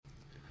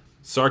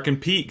Sark and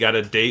Pete got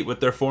a date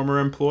with their former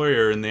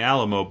employer in the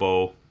Alamo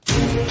Bowl.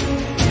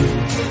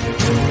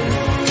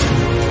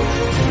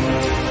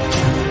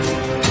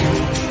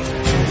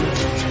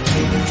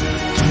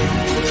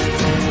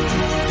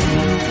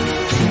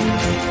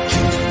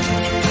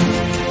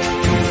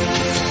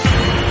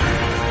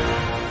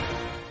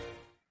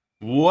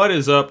 What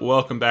is up?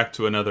 Welcome back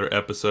to another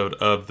episode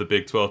of the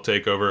Big 12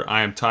 Takeover.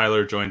 I am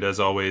Tyler, joined as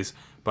always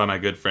by my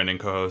good friend and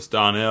co-host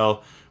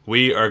Donnell.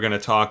 We are going to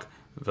talk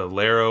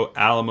Valero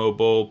Alamo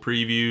Bowl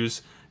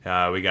previews.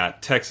 We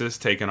got Texas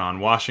taking on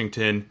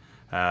Washington.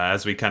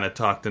 As we kind of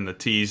talked in the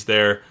tease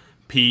there,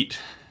 Pete,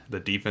 the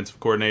defensive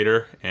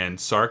coordinator, and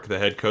Sark, the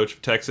head coach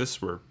of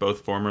Texas, were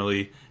both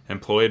formerly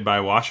employed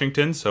by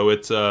Washington. So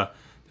it's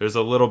there's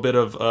a little bit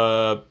of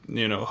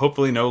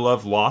hopefully no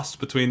love lost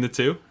between the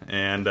two,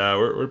 and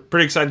we're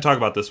pretty excited to talk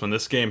about this one.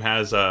 This game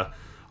has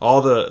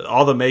all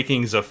the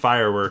makings of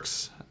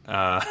fireworks,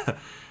 and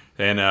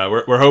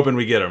we're hoping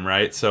we get them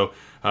right. So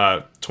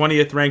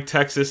 20th ranked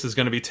Texas is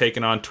going to be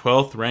taking on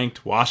 12th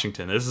ranked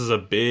Washington. This is a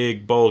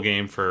big bowl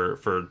game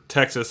for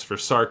Texas, for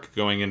Sark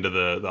going into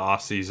the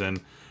off season,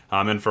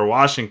 and for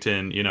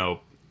Washington,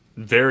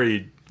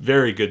 very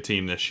very good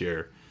team this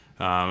year.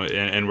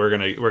 And we're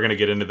gonna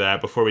get into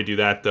that. Before we do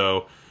that,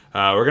 though,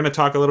 we're gonna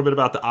talk a little bit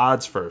about the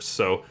odds first.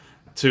 So,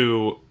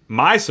 to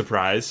my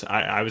surprise,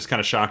 I was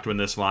kind of shocked when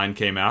this line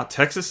came out.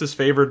 Texas is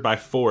favored by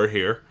 4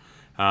 here,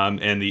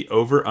 and the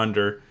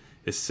over/under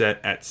is set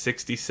at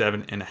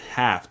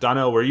 67.5.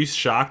 Donnell, were you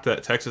shocked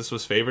that Texas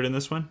was favored in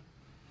this one?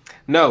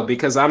 No,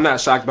 because I'm not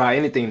shocked by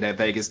anything that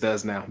Vegas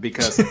does now,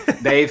 because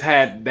they've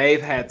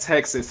had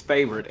Texas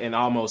favored in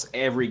almost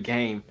every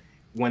game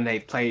when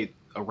they've played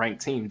a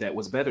ranked team that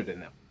was better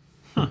than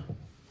them.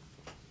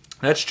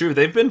 That's true.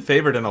 They've been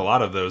favored in a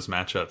lot of those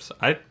matchups.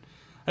 I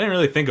didn't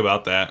really think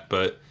about that,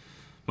 but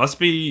must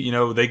be,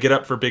 they get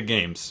up for big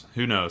games.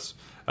 Who knows?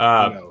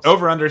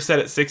 Over-under set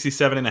at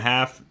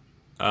 67.5.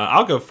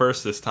 I'll go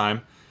first this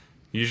time.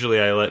 Usually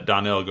I let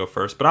Donnell go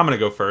first, but I'm going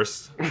to go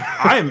first.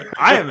 I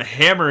am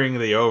hammering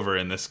the over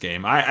in this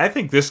game. I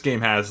think this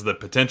game has the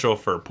potential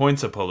for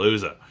points of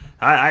palooza.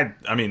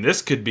 I mean,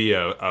 this could be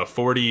a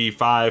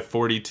 45,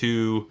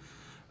 42,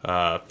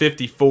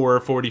 54,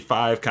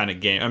 45 kind of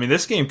game. I mean,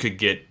 this game could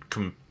get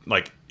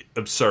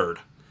absurd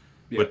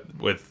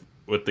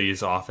with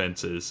these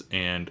offenses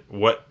and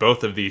what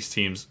both of these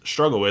teams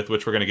struggle with,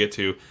 which we're going to get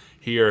to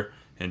here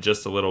in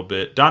just a little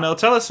bit. Donnell,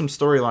 tell us some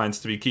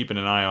storylines to be keeping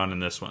an eye on in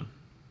this one.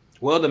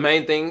 Well, the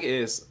main thing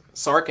is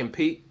Sark and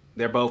Pete.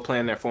 They're both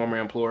playing their former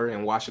employer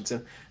in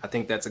Washington. I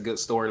think that's a good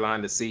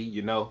storyline to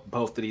see.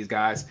 Both of these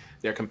guys,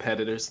 they're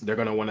competitors. They're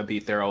going to want to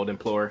beat their old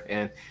employer,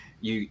 and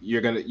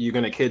you're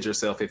gonna kid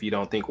yourself if you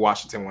don't think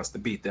Washington wants to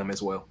beat them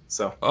as well.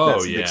 So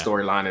that's a big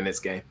storyline in this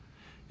game.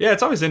 Yeah,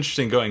 it's always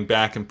interesting going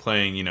back and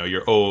playing,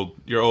 your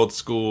old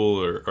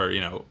school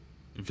or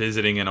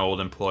visiting an old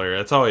employer.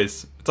 It's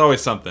always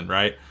something,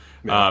 right?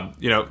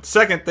 Yeah.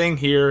 Second thing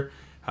here,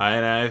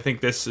 and I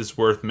think this is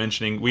worth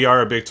mentioning. We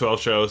are a Big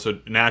 12 show, so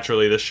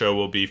naturally this show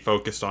will be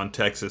focused on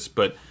Texas,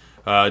 but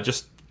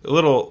just a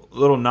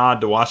little nod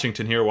to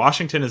Washington here.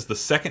 Washington is the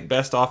second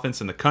best offense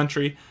in the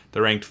country.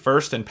 They're ranked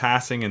first in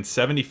passing and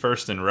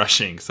 71st in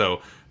rushing,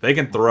 so they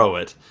can throw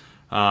it.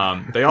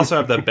 They also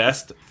have the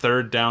best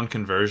third down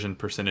conversion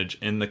percentage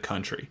in the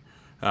country.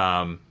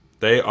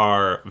 They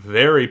are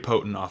very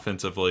potent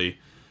offensively.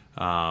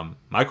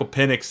 Michael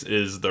Penix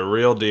is the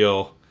real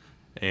deal,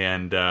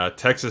 and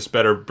Texas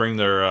better bring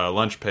their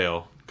lunch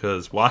pail,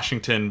 because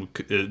Washington,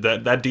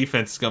 that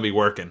defense is going to be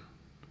working.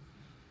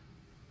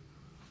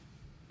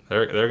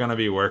 They're going to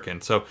be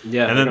working. So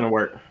yeah, they're going to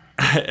work.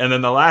 And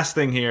then the last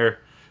thing here,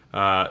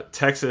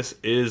 Texas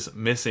is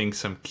missing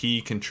some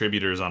key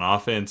contributors on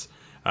offense.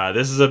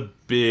 This is a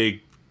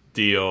big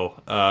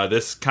deal. I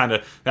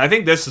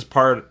think this is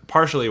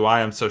partially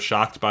why I'm so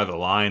shocked by the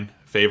line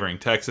favoring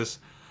Texas.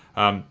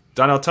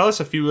 Donnell, tell us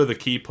a few of the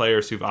key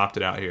players who've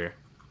opted out here.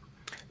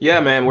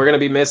 Yeah, man, we're going to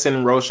be missing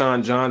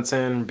Roschon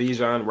Johnson,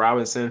 Bijan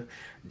Robinson,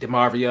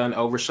 DeMarvia, and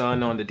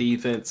Overshawn on the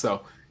defense.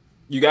 So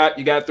you got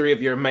 3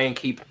 of your main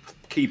key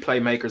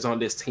playmakers on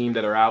this team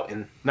that are out,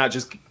 and not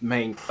just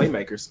main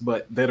playmakers,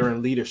 but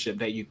veteran leadership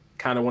that you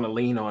kind of want to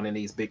lean on in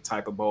these big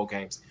type of bowl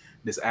games,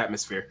 this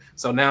atmosphere.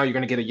 So now you're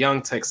going to get a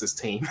young Texas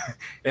team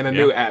in a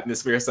new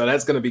atmosphere. So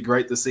that's going to be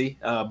great to see.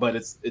 But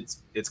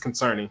it's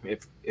concerning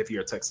if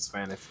you're a Texas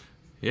fan.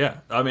 Yeah,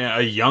 I mean,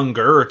 a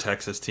younger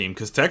Texas team,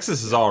 because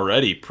Texas is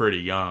already pretty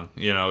young,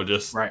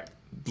 just right.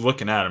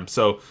 Looking at them.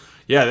 So,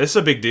 yeah, this is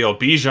a big deal.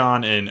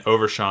 Bijan and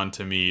Overshawn,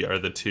 to me, are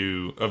the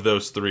 2 of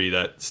those 3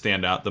 that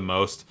stand out the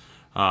most.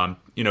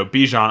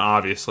 Bijan,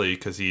 obviously,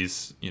 because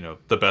he's,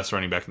 the best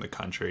running back in the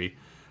country.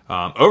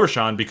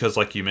 Overshawn, because,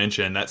 like you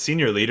mentioned, that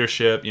senior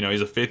leadership,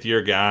 he's a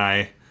 5th-year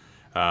guy.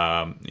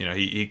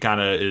 He kind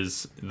of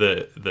is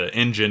the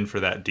engine for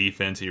that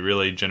defense. He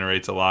really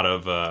generates a lot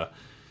of,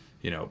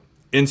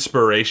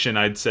 inspiration,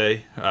 I'd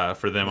say,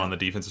 for them on the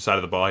defensive side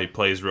of the ball. He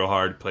plays real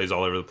hard, plays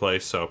all over the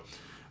place. So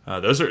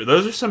those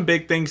are some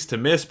big things to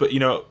miss. But,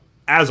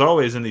 as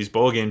always in these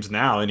bowl games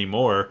now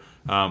anymore,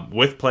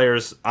 with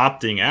players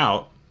opting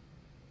out,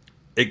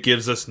 it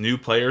gives us new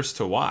players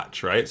to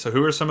watch, right? So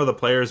who are some of the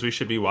players we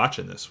should be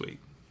watching this week?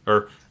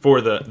 Or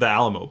for the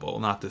Alamo Bowl,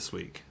 not this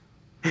week.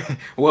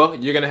 Well,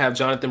 you're gonna have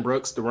Jonathan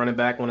Brooks, the running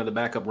back, one of the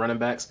backup running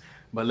backs.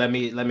 But let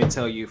me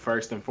tell you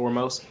first and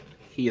foremost,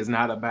 he is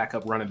not a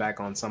backup running back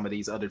on some of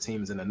these other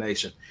teams in the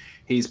nation.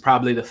 He's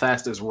probably the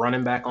fastest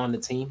running back on the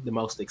team, the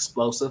most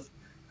explosive.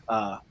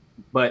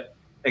 But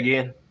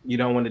again, you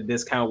don't want to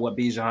discount what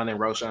Bijan and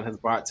Roshan has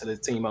brought to the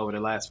team over the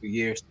last few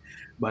years.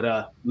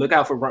 But look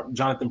out for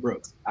Jonathan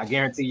Brooks. I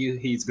guarantee you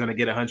he's going to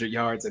get 100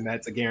 yards, and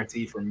that's a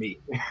guarantee from me.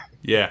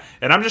 Yeah,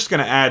 and I'm just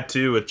going to add,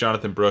 too, with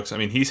Jonathan Brooks. I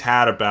mean, he's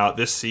had about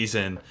this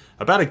season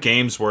about a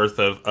game's worth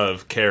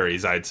of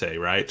carries, I'd say,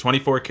 right?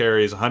 24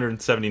 carries,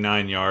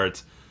 179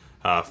 yards,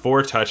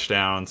 4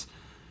 touchdowns.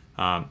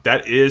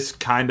 That is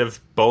kind of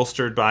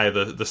bolstered by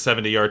the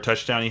 70-yard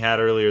touchdown he had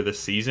earlier this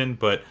season.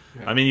 But,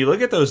 I mean, you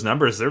look at those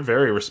numbers, they're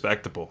very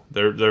respectable.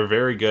 They're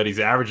very good. He's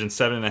averaging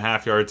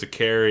 7.5 yards a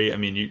carry. I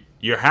mean,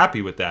 you're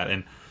happy with that.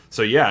 And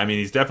so, yeah, I mean,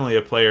 he's definitely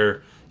a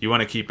player you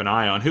want to keep an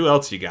eye on. Who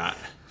else you got?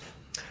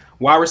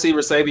 Wide receiver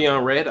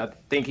Savion Red. I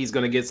think he's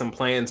going to get some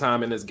playing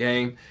time in this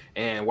game.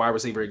 And wide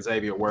receiver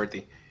Xavier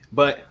Worthy.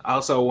 But I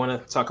also want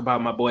to talk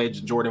about my boy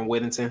Jordan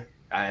Whittington.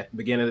 At the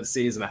beginning of the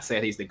season, I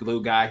said he's the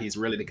glue guy. He's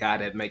really the guy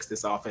that makes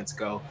this offense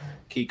go.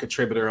 Key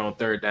contributor on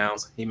third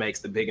downs. He makes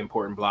the big,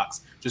 important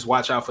blocks. Just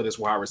watch out for this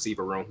wide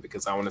receiver room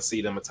because I want to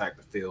see them attack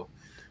the field,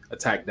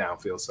 attack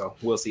downfield. So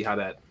we'll see how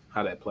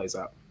that plays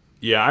out.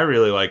 Yeah, I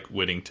really like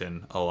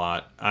Whittington a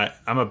lot.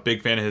 I'm a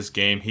big fan of his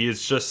game. He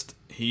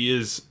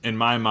is, in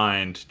my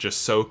mind,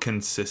 just so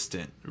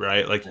consistent,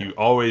 right? Like, you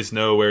always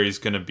know where he's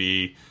going to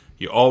be.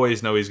 You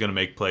always know he's going to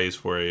make plays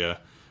for you.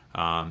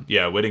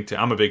 Whittington.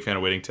 I'm a big fan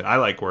of Whittington. I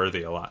like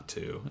Worthy a lot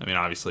too. I mean,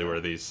 obviously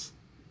Worthy's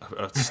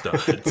a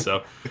stud.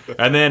 So,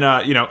 and then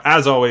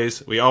as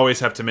always, we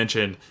always have to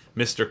mention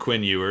Mr.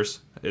 Quinn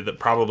Ewers,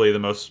 probably the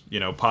most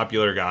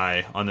popular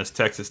guy on this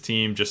Texas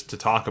team, just to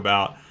talk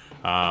about.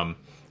 And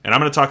I'm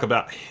going to talk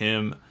about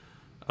him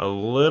a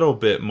little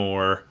bit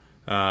more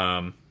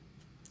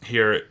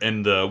here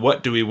in the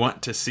 "What do we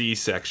want to see"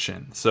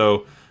 section.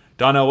 So,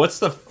 Donnell, what's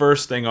the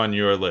first thing on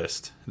your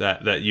list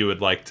that you would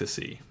like to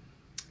see?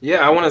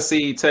 Yeah, I want to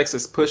see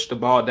Texas push the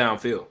ball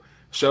downfield.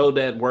 Show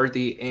that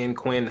Worthy and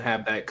Quinn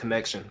have that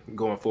connection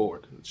going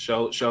forward.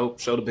 Show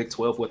the Big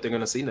 12 what they're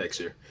going to see next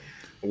year.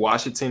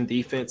 Washington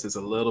defense is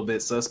a little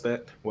bit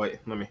suspect. Wait,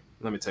 let me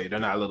tell you, they're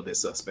not a little bit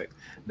suspect.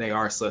 They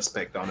are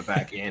suspect on the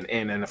back end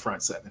and in the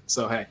front seven.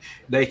 So hey,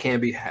 they can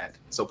be had.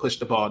 So push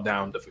the ball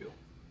down the field.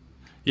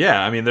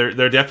 Yeah, I mean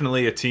they're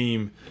definitely a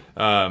team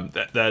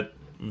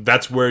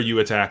that's where you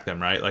attack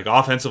them, right? Like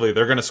offensively,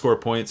 they're going to score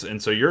points,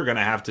 and so you're going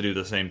to have to do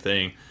the same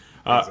thing.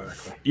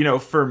 Exactly.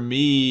 For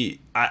me,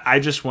 I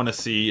just want to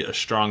see a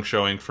strong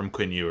showing from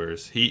Quinn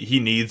Ewers.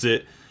 He needs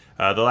it.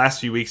 The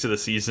last few weeks of the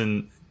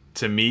season,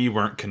 to me,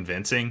 weren't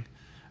convincing.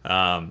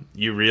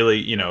 You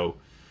really,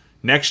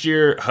 next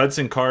year,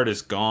 Hudson Card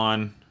is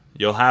gone.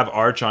 You'll have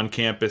Arch on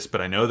campus, but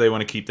I know they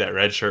want to keep that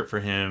red shirt for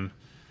him.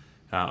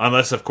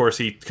 Unless, of course,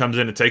 he comes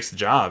in and takes the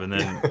job, and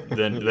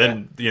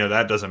then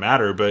that doesn't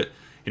matter. But,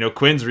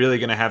 Quinn's really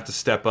going to have to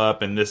step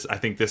up, and I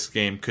think this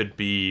game could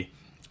be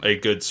a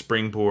good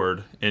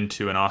springboard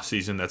into an off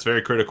season that's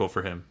very critical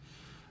for him.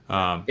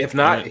 If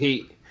not,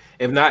 he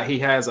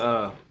has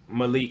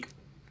Malik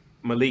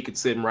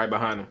sitting right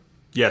behind him.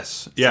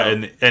 Yes, yeah,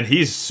 so, and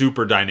he's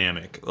super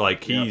dynamic.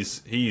 Like he's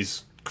crazy.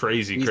 He's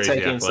crazy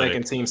taking athletic.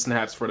 second team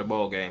snaps for the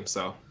bowl game.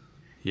 So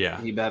yeah,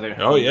 he better.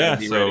 Oh he yeah,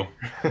 better be so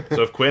ready.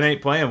 so if Quinn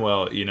ain't playing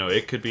well,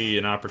 it could be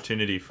an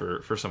opportunity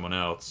for someone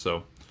else.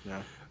 So,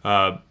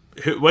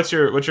 what's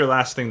your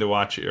last thing to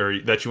watch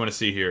or that you want to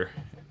see here?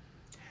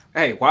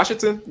 Hey,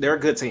 Washington, they're a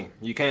good team.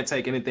 You can't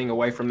take anything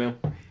away from them.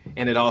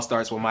 And it all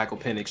starts with Michael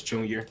Penix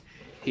Jr.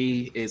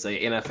 He is an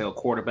NFL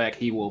quarterback.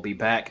 He will be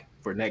back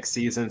for next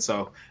season.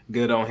 So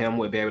good on him.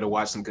 We'll be able to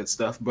watch some good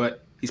stuff.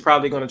 But he's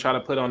probably going to try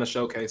to put on a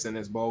showcase in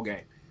this bowl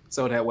game.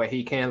 So that way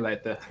he can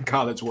let the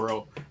college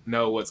world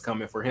know what's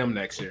coming for him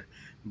next year.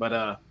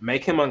 But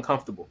make him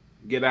uncomfortable.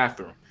 Get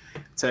after him.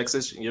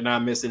 Texas, you're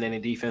not missing any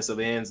defensive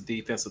ends,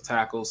 defensive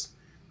tackles.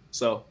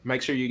 So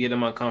make sure you get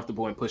him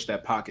uncomfortable and push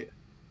that pocket.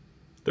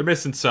 They're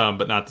missing some,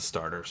 but not the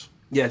starters.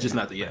 Yeah, just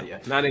not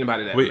not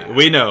anybody that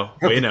we know.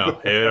 Hey,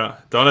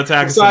 don't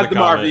attack us besides in the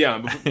DeMar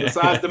comment. Vion,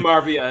 besides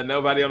DeMar Vion,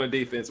 nobody on the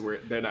defense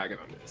they're not going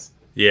to miss.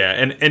 Yeah,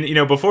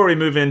 and before we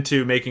move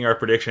into making our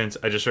predictions,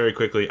 I just very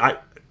quickly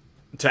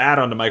to add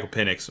on to Michael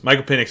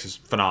Penix is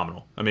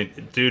phenomenal. I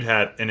mean, dude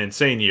had an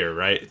insane year,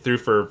 right? Threw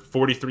for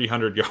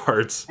 4,300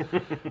 yards,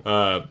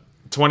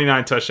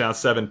 29 touchdowns,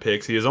 7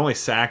 picks. He was only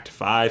sacked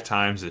 5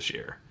 times this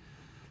year.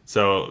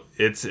 So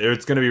it's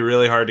going to be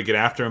really hard to get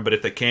after him, but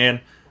if they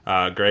can,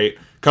 great.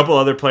 A couple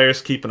other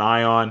players keep an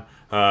eye on.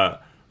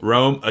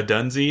 Rome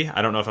Odunze,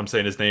 I don't know if I'm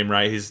saying his name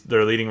right. He's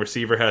their leading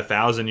receiver, had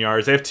 1,000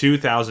 yards. They have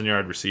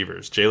 2,000-yard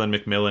receivers. Jalen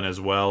McMillan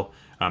as well.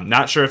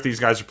 Not sure if these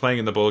guys are playing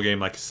in the bowl game,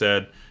 like I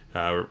said.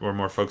 We're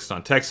more focused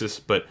on Texas,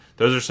 but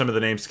those are some of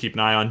the names to keep an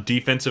eye on.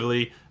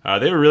 Defensively, they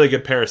have a really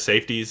good pair of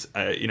safeties.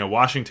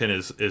 Washington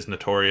is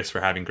notorious for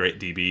having great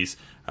DBs.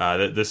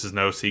 This is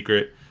no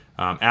secret.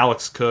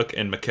 Alex Cook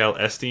and Mikel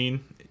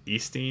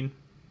Easteen.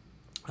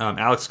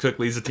 Alex Cook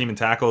leads the team in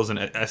tackles, and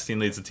Esteen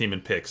leads the team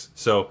in picks.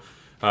 So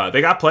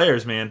they got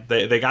players, man.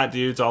 They got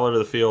dudes all over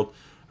the field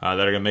that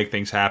are going to make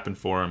things happen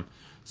for them.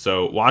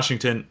 So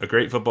Washington, a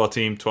great football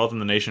team, 12th in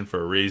the nation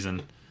for a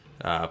reason.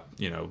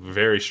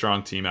 Very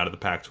strong team out of the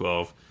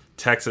Pac-12.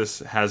 Texas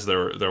has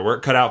their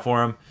work cut out for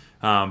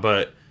them,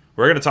 but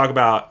we're going to talk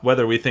about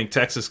whether we think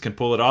Texas can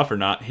pull it off or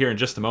not here in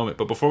just a moment.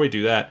 But before we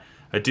do that,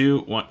 I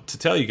do want to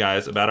tell you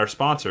guys about our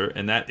sponsor,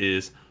 and that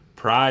is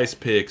Prize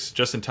Picks.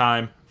 Just in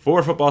time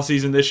for football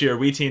season this year,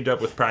 we teamed up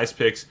with Prize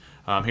Picks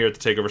here at the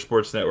Takeover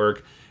Sports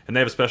Network, and they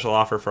have a special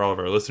offer for all of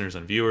our listeners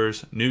and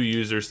viewers. New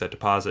users that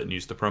deposit and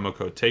use the promo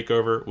code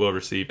TAKEOVER will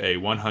receive a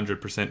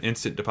 100%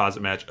 instant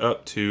deposit match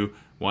up to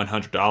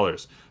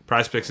 $100.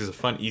 Prize Picks is a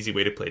fun, easy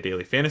way to play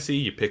daily fantasy.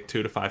 You pick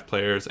 2 to 5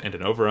 players and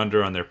an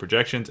over-under on their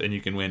projections, and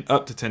you can win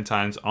up to 10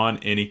 times on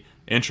any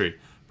entry.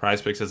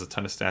 Prize Picks has a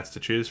ton of stats to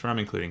choose from,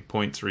 including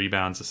points,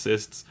 rebounds,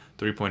 assists,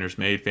 three-pointers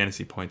made,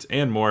 fantasy points,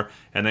 and more.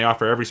 And they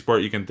offer every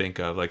sport you can think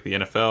of, like the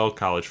NFL,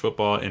 college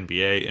football,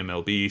 NBA,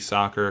 MLB,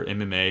 soccer,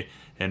 MMA,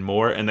 and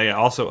more. And they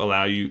also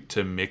allow you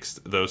to mix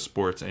those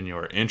sports in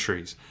your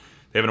entries.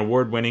 They have an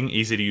award-winning,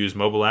 easy-to-use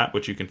mobile app,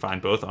 which you can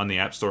find both on the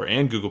App Store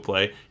and Google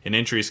Play, and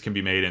entries can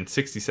be made in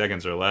 60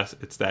 seconds or less.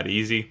 It's that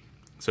easy.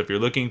 So if you're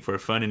looking for a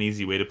fun and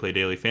easy way to play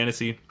daily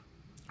fantasy,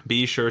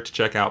 be sure to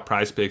check out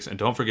Prize Picks, and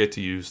don't forget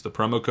to use the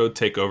promo code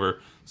TAKEOVER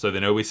so they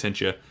know we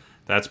sent you.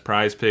 That's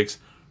Prize Picks,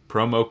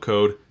 promo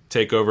code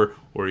TAKEOVER,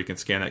 or you can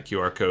scan that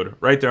QR code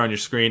right there on your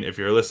screen. If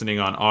you're listening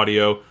on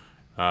audio,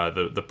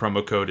 the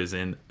promo code is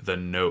in the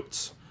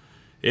notes.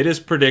 It is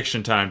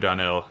prediction time,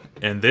 Donnell,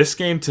 and this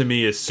game to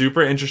me is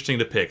super interesting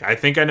to pick. I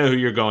think I know who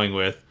you're going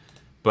with,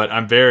 but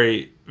I'm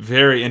very,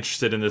 very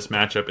interested in this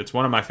matchup. It's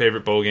one of my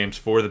favorite bowl games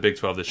for the Big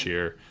 12 this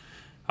year.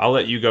 I'll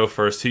let you go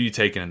first. Who are you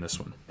taking in this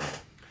one?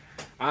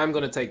 I'm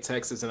going to take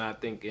Texas, and I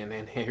think,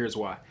 and here's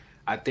why.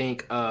 I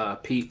think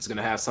Pete's going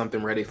to have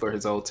something ready for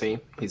his old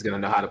team. He's going to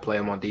know how to play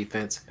them on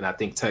defense, and I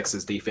think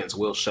Texas defense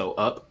will show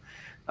up.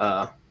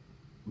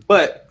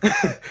 But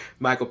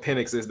Michael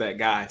Penix is that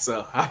guy,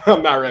 so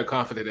I'm not real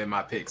confident in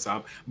my pick.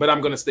 But I'm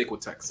going to stick with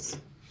Texas.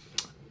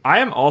 I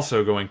am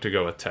also going to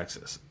go with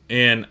Texas,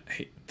 and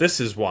this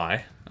is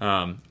why.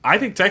 I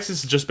think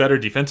Texas is just better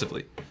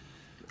defensively.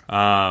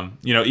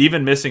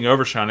 Even missing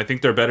Overshawn, I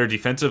think they're better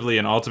defensively,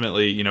 and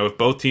ultimately, if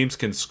both teams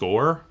can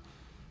score,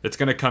 it's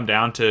going to come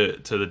down to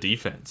the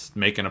defense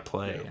making a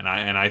play, and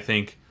I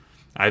think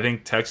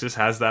Texas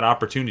has that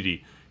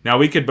opportunity. Now,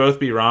 we could both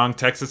be wrong.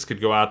 Texas could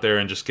go out there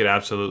and just get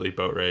absolutely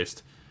boat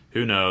raced.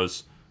 Who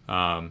knows?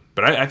 But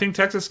I think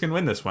Texas can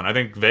win this one. I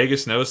think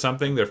Vegas knows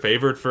something. They're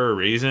favored for a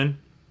reason.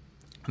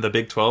 The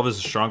Big 12 is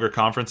a stronger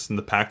conference than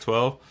the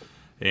Pac-12,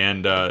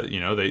 and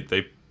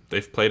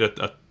they've played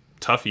a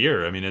tough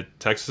year. I mean,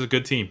 Texas is a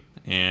good team,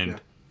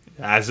 and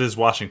as is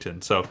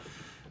Washington. So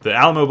the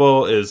Alamo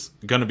Bowl is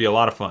going to be a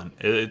lot of fun.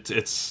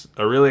 It's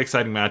a really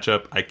exciting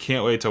matchup. I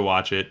can't wait to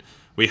watch it.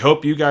 We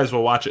hope you guys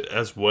will watch it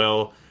as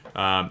well.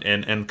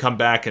 And come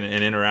back and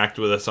interact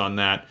with us on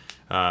that.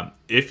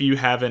 If you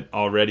haven't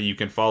already, you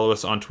can follow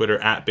us on Twitter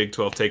at Big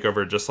 12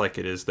 Takeover, just like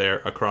it is there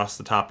across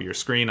the top of your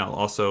screen. I'll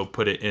also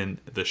put it in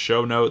the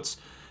show notes.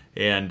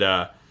 And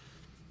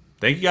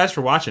thank you guys for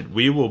watching.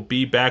 We will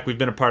be back. We've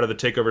been a part of the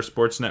Takeover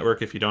Sports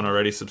Network. If you don't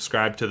already,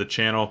 subscribe to the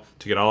channel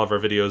to get all of our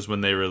videos when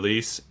they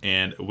release.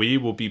 And we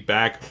will be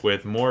back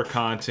with more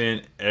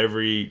content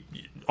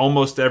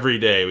almost every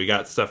day. We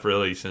got stuff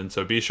releasing,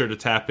 so be sure to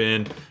tap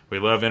in. We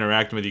love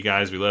interacting with you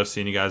guys. We love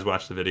seeing you guys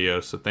watch the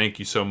videos. So thank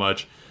you so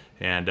much,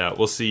 and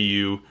we'll see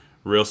you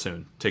real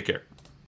soon. Take care.